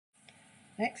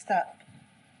Next up,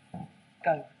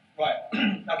 go. Right,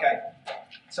 okay.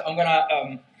 So I'm going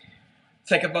to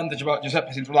take advantage about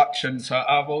Giuseppe's introduction. So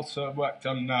I've also worked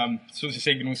on SUSY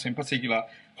signals, in particular,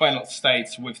 quite a lot of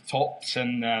states with tops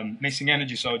and missing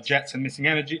energy, so jets and missing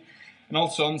energy, and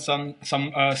also on some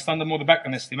standard model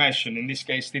background estimation. In this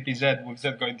case, TTZ with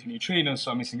Z going to neutrinos,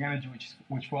 so missing energy,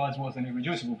 which for us was an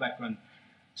irreducible background.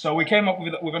 So we came up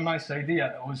with a nice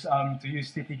idea that was to use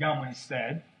TT gamma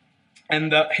instead.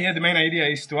 And here the main idea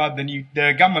is to add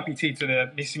the gamma PT to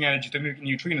the missing energy to move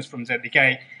neutrinos from Z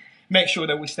decay, make sure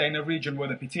that we stay in a region where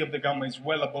the PT of the gamma is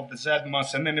well above the Z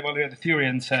mass, and then evaluate the theory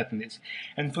uncertainties.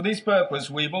 And for this purpose,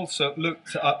 we've also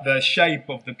looked at the shape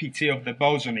of the PT of the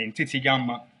boson in TT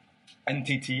gamma and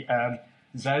TT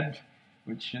Z,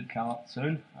 which should come up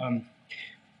soon. Well,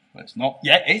 it's not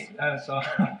yet, so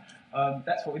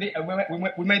that's what we did.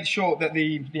 We made sure that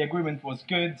the agreement was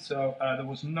good, so there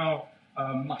was no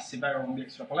massive error on the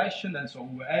extrapolation, and so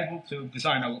we were able to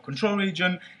design our control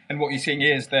region. And what you're seeing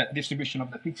here is the distribution of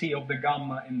the PT of the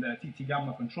gamma in the TT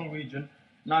gamma control region.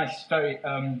 Nice,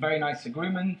 very nice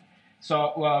agreement.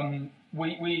 So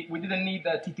we didn't need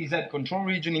the TTZ control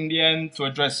region in the end to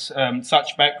address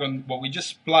such background, but we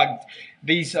just plugged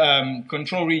these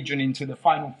control region into the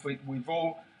final fit with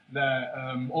all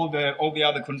the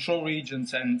other control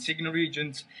regions and signal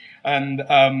regions. And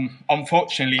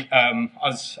unfortunately,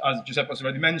 as Giuseppe has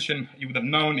already mentioned, you would have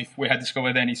known if we had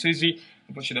discovered any SUSY.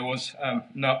 Unfortunately, there was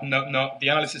the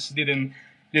analysis didn't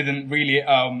really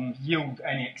yield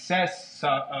any excess.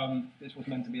 So this was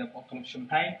meant to be a bottle of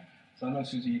champagne. So no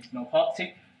SUSY, no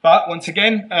party. But once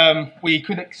again, we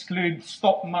could exclude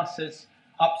stop masses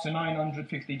up to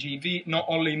 950 GeV, not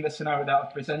only in the scenario that I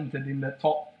presented in the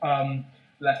top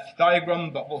left diagram,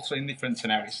 but also in different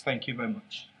scenarios. Thank you very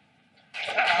much.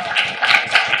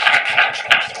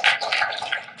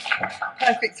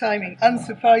 Perfect timing,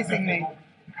 unsurprisingly.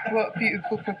 What a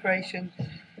beautiful preparation.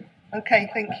 Okay,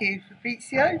 thank you.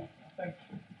 Fabrizio? Thank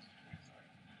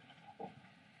you.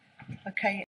 Okay.